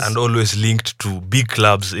goes. And always linked to big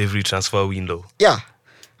clubs every transfer window. Yeah.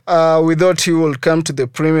 We thought he would come to the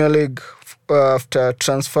Premier League after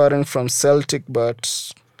transferring from Celtic,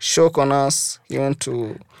 but shock on us, he went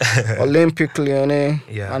to Olympique Lyonnais.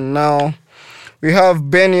 And now we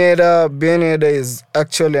have Ben Yedder. Ben Yedder is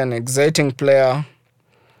actually an exciting player.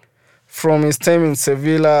 From his time in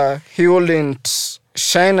Sevilla, he wouldn't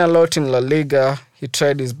shine a lot in La Liga. He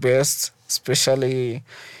tried his best, especially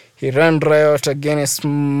he ran riot against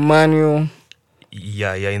Manu.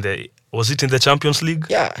 Was it in the Champions League?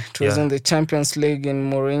 Yeah, it was in the Champions League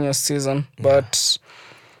in Mourinho's season. But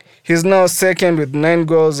he's now second with 9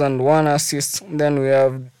 goals and 1 assist. Then we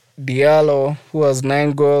have Diallo, who has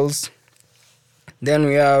 9 goals. Then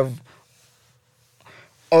we have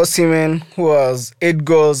Osimhen, who has 8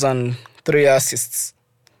 goals and 3 assists.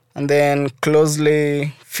 And then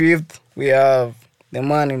closely fifth, we have the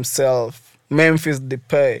man himself, Memphis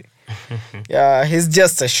Depay, Yeah, he's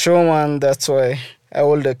just a showman. That's why I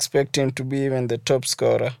would expect him to be even the top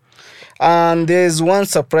scorer. And there's one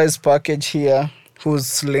surprise package here, who's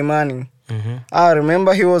Slimani. I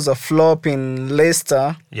remember he was a flop in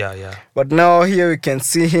Leicester. Yeah. But now here we can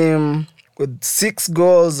see him with 6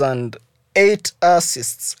 goals and 8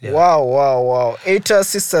 assists. Yeah. Wow. 8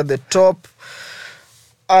 assists at the top.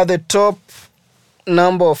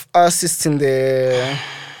 Number of assists in the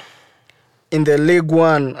League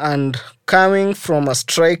One, and coming from a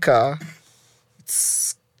striker,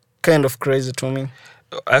 it's kind of crazy to me.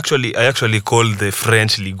 I actually call the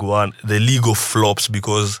French League One the League of Flops,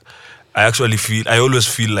 because I always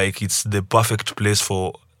feel like it's the perfect place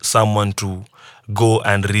for someone to go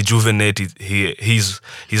and rejuvenate his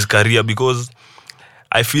career, because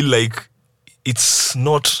I feel like it's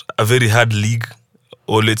not a very hard league.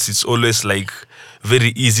 It's always like very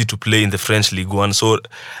easy to play in the French League One. So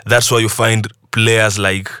that's why you find players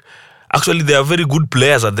like, actually they are very good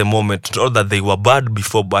players at the moment. Not that they were bad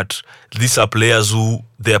before, but these are players who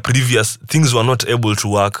their previous things were not able to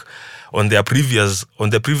work on their previous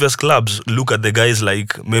clubs. Look at the guys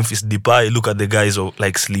like Memphis Depay, look at the guys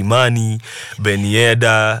like Slimani, Ben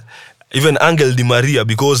Yedder, even Angel Di Maria,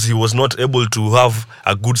 because he was not able to have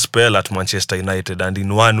a good spell at Manchester United, and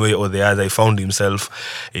in one way or the other he found himself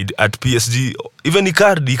at PSG. Even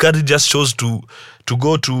Icardi just chose to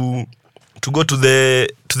go to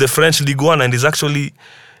the French League One, and is actually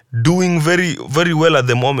doing very, very well at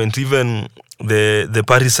the moment. Even the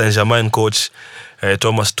Paris Saint-Germain coach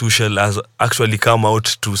Thomas Tuchel has actually come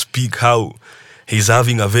out to speak how he's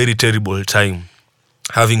having a very terrible time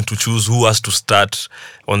having to choose who has to start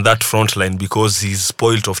on that front line, because he's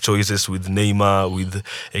spoiled of choices with Neymar, with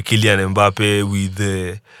Kylian Mbappe,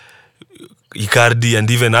 with Icardi,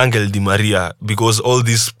 and even Angel Di Maria, because all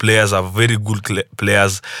these players are very good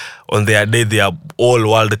players. On their day, they are all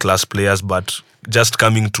world-class players, but just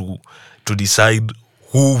coming to decide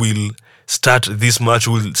who will start this match,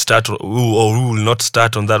 who will not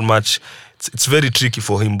start on that match, it's very tricky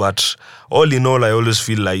for him. But all in all, I always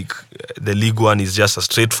feel like the League One is just a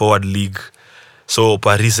straightforward league. So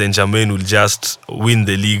Paris Saint-Germain will just win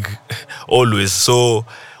the league always. So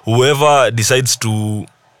whoever decides to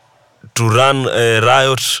run a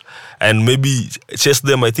riot and maybe chase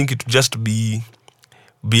them, I think it will just be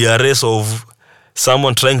a race of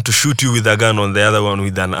someone trying to shoot you with a gun on the other one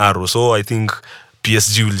with an arrow. So I think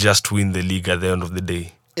PSG will just win the league at the end of the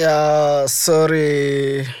day. Yeah,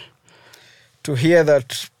 sorry to hear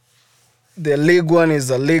that the League One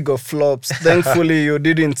is a league of flops. Thankfully, you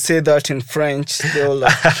didn't say that in French. They will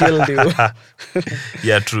have killed you.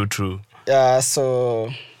 Yeah, true. Yeah,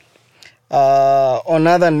 so on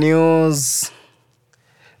other news,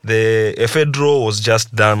 the FA draw was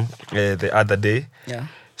just done the other day. Yeah.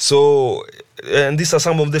 So, and these are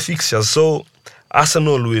some of the fixtures. So,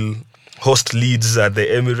 Arsenal will host Leeds at the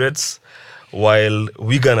Emirates, while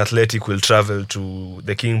Wigan Athletic will travel to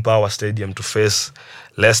the King Power Stadium to face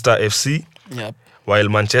Leicester FC. Yep. While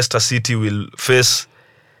Manchester City will face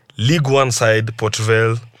League One side Port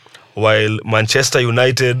Vale, while Manchester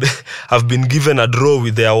United have been given a draw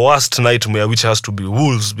with their worst nightmare, which has to be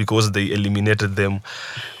Wolves, because they eliminated them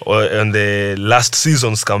on the last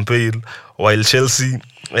season's campaign, while Chelsea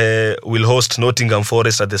will host Nottingham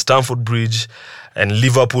Forest at the Stamford Bridge, and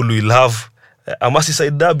Liverpool will have a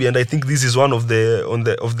Merseyside derby. And I think this is one of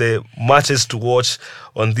the matches to watch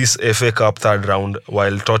on this FA Cup third round,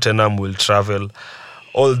 while Tottenham will travel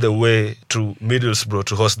all the way to Middlesbrough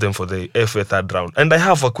to host them for the FA third round. And I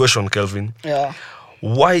have a question, Kelvin. Yeah.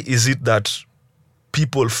 Why is it that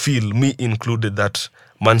people feel, me included, that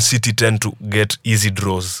Man City tend to get easy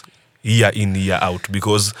draws year in, year out?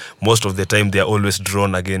 Because most of the time they are always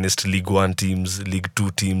drawn against League One teams, League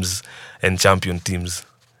Two teams, and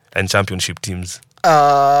championship teams.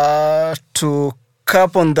 To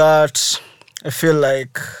cap on that, I feel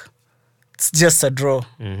like it's just a draw.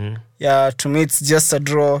 Mm-hmm. Yeah, to me it's just a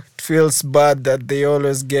draw. It feels bad that they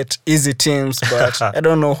always get easy teams, but I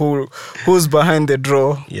don't know who's behind the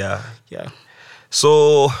draw. Yeah. Yeah.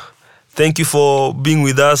 So, thank you for being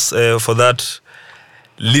with us for that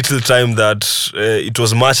little time that it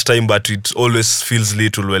was much time, but it always feels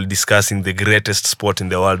little while discussing the greatest sport in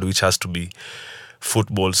the world, which has to be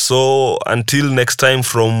football. So, until next time,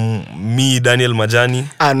 from me, Daniel Majani,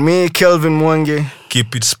 And me, Kelvin Mwangi.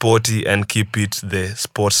 keep it sporty and keep it the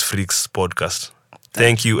Sports Freaks podcast.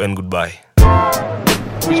 Thank you and goodbye.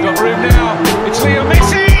 He's got room now. It's Lionel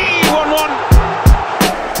Messi. 1-1.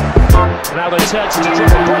 Now the touch to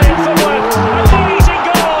dribble. Brilliant footwork.